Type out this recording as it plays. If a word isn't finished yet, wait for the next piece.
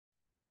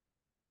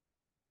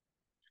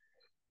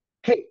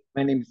Hey,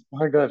 my name is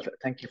Bhargav.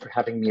 Thank you for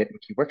having me at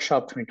Wiki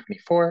Workshop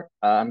 2024.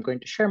 I'm going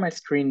to share my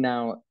screen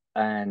now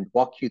and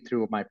walk you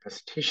through my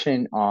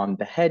presentation on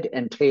the head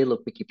and tail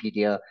of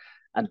Wikipedia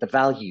and the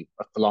value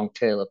of the long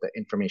tail of the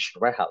information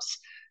warehouse.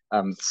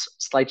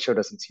 Slideshow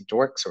doesn't seem to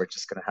work, so we're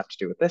just going to have to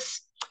do with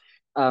this.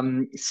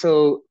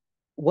 So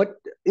what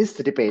is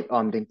the debate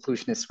on the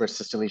inclusionists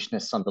versus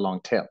deletionists on the long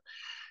tail?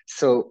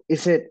 So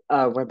is it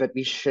whether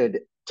we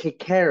should take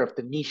care of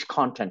the niche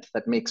content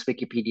that makes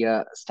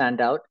Wikipedia stand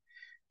out,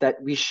 that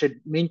we should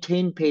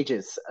maintain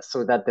pages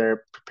so that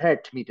they're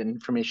prepared to meet an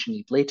information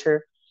need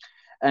later?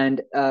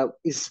 And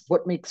is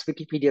what makes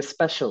Wikipedia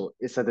special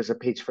is that there's a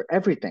page for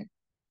everything?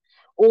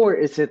 Or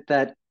is it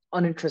that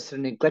uninterested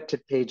and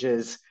neglected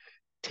pages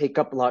take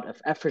up a lot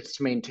of efforts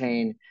to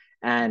maintain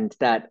and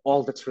that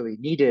all that's really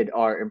needed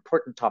are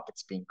important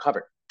topics being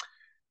covered?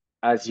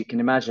 As you can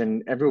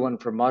imagine, everyone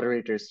from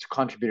moderators to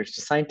contributors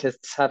to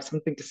scientists have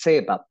something to say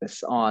about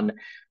this on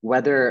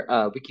whether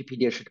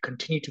Wikipedia should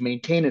continue to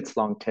maintain its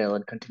long tail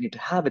and continue to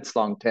have its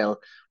long tail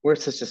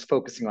versus just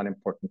focusing on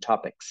important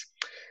topics.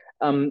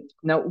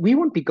 Now, we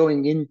won't be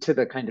going into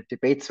the kind of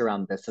debates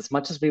around this as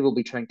much as we will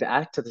be trying to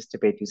add to this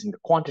debate using the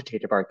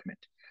quantitative argument,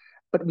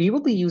 but we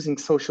will be using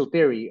social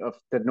theory of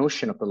the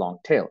notion of the long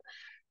tail.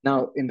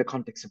 Now, in the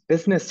context of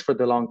business for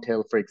the long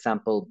tail, for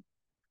example,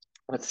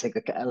 let's take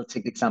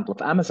the example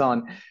of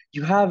Amazon.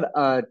 You have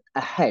a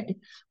head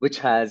which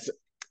has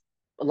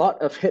a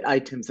lot of hit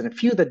items and a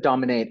few that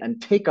dominate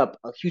and take up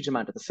a huge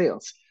amount of the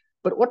sales.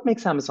 But what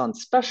makes Amazon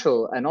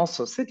special, and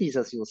also cities,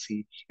 as you'll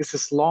see, is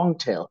this long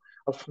tail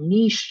of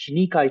niche,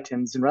 unique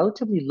items in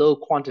relatively low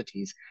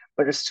quantities,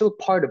 but are still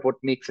part of what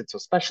makes it so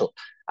special.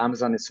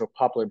 Amazon is so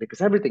popular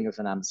because everything is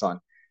on Amazon.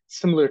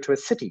 Similar to a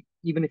city,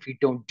 even if you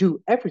don't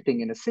do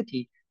everything in a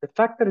city, the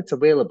fact that it's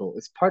available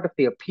is part of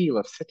the appeal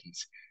of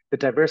cities, the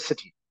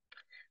diversity.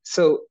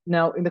 So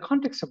now, in the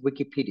context of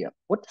Wikipedia,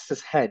 what does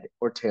this head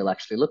or tail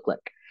actually look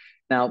like?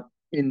 Now,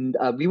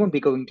 we won't be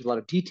going into a lot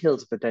of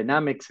details of the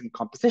dynamics and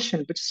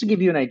composition, but just to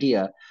give you an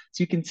idea,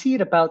 so you can see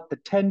at about the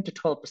 10 to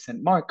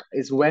 12% mark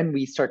is when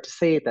we start to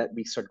say that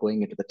we start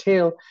going into the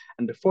tail,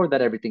 and before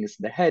that, everything is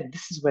in the head.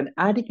 This is when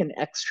adding an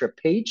extra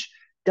page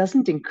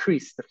doesn't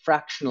increase the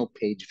fractional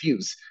page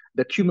views,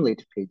 the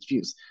cumulative page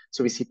views.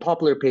 So we see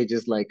popular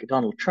pages like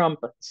Donald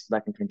Trump, this is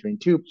back in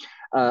 2022,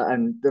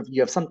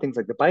 you have some things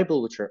like the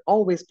Bible, which are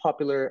always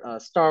popular.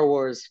 Star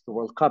Wars, the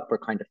World Cup are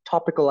kind of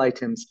topical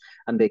items,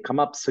 and they come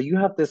up. So you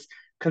have this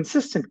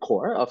consistent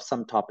core of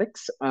some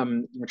topics,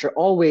 which are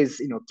always,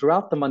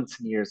 throughout the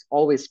months and years,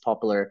 always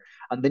popular.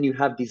 And then you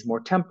have these more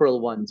temporal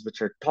ones,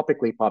 which are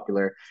topically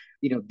popular.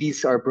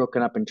 These are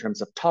broken up in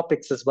terms of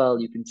topics as well.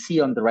 You can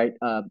see on the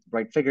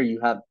right figure, you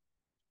have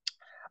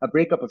a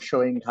breakup of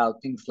showing how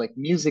things like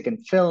music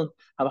and film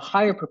have a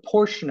higher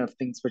proportion of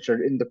things which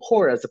are in the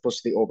core as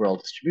opposed to the overall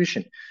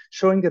distribution,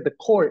 showing that the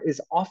core is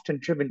often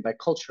driven by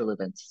cultural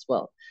events as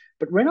well.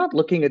 But we're not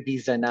looking at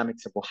these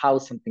dynamics of how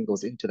something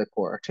goes into the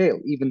core or tail,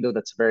 even though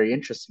that's a very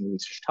interesting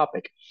research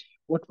topic.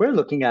 What we're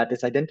looking at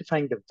is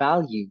identifying the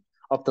value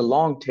of the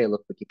long tail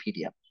of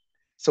Wikipedia.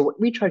 So what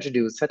we try to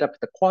do is set up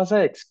the quasi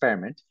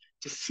experiment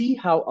to see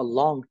how a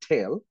long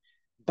tail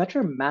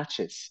better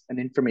matches an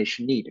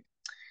information need.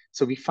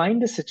 So we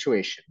find a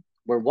situation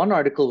where one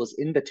article was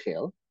in the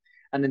tail,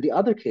 and in the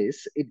other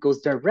case, it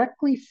goes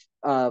directly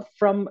goes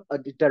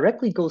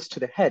to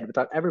the head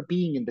without ever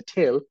being in the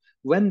tail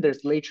when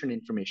there's later an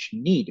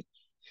information need.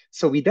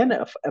 So we then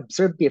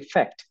observe the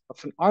effect of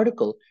an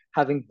article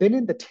having been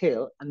in the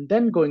tail and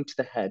then going to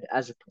the head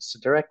as opposed to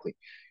directly.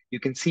 You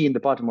can see in the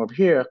bottom over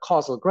here a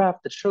causal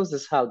graph that shows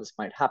us how this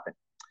might happen.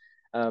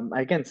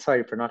 Again,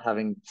 sorry for not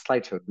having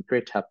slideshow. It'd be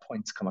great to have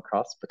points come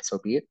across, but so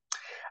be it.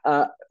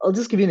 I'll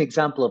just give you an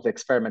example of the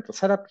experimental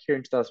setup. Here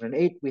in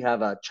 2008, we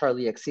have a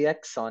Charlie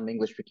XCX on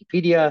English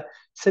Wikipedia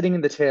sitting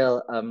in the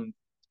tail.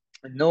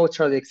 No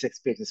Charlie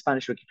XCX page in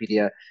Spanish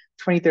Wikipedia.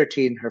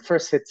 2013, her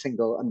first hit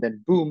single, and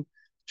then boom,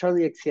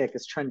 Charlie XCX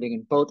is trending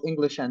in both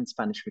English and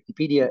Spanish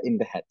Wikipedia in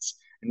the heads.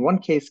 In one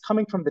case,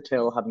 coming from the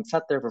tail, having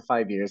sat there for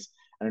 5 years,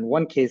 and in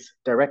one case,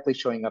 directly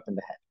showing up in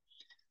the head.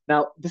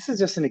 Now, this is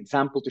just an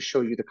example to show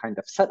you the kind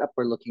of setup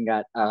we're looking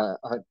at.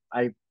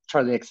 I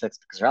Charlie XX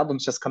because her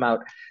album's just come out,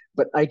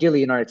 but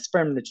ideally in our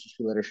experiment,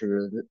 literature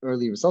literature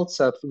early results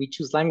of, we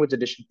choose language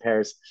edition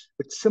pairs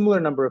with similar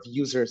number of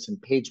users and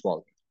page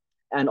volume,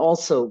 and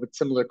also with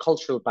similar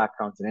cultural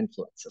backgrounds and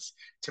influences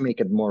to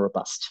make it more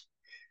robust.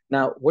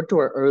 Now, what do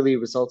our early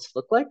results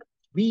look like?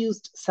 We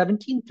used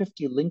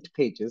 1750 linked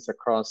pages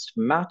across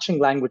matching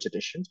language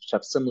editions, which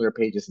have similar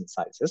pages and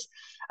sizes.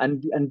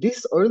 And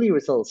these early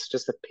results,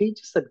 just the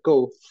pages that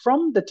go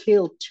from the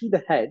tail to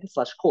the head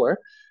slash core,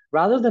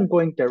 rather than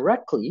going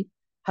directly,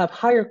 have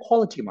higher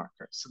quality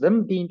markers. So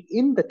them being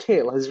in the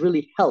tail has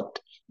really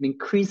helped in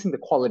increasing the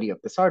quality of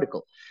this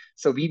article.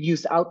 So we've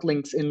used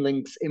outlinks,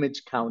 inlinks,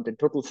 image count, and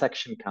total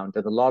section count,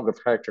 and the log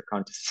of character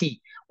count to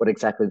see what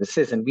exactly this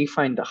is. And we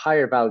find the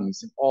higher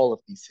values in all of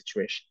these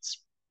situations.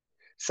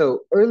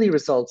 So early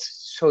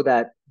results show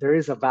that there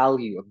is a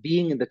value of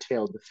being in the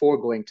tail before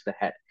going to the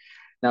head.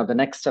 Now, the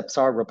next steps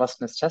are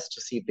robustness tests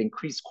to see if the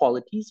increased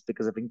qualities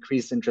because of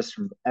increased interest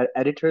from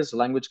editors,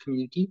 language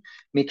community.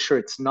 Make sure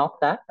it's not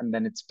that, and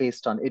then it's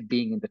based on it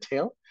being in the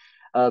tail.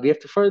 We have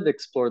to further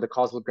explore the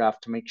causal graph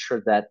to make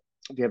sure that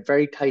we have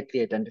very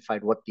tightly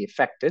identified what the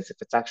effect is, if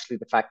it's actually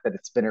the fact that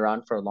it's been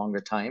around for a longer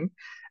time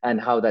and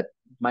how that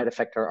might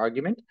affect our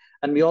argument.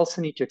 And we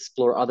also need to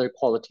explore other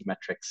quality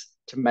metrics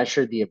to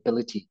measure the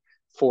ability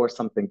for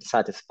something to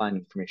satisfy an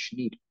information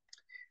need.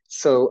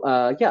 So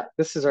yeah,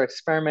 this is our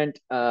experiment,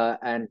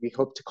 and we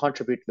hope to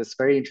contribute to this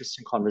very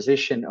interesting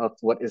conversation of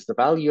what is the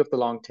value of the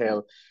long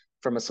tail.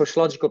 From a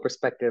sociological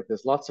perspective,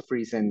 there's lots of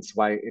reasons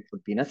why it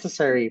would be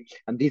necessary,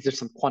 and these are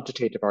some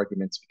quantitative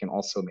arguments we can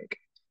also make.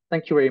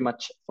 Thank you very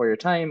much for your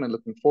time and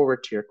looking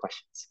forward to your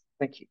questions.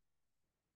 Thank you.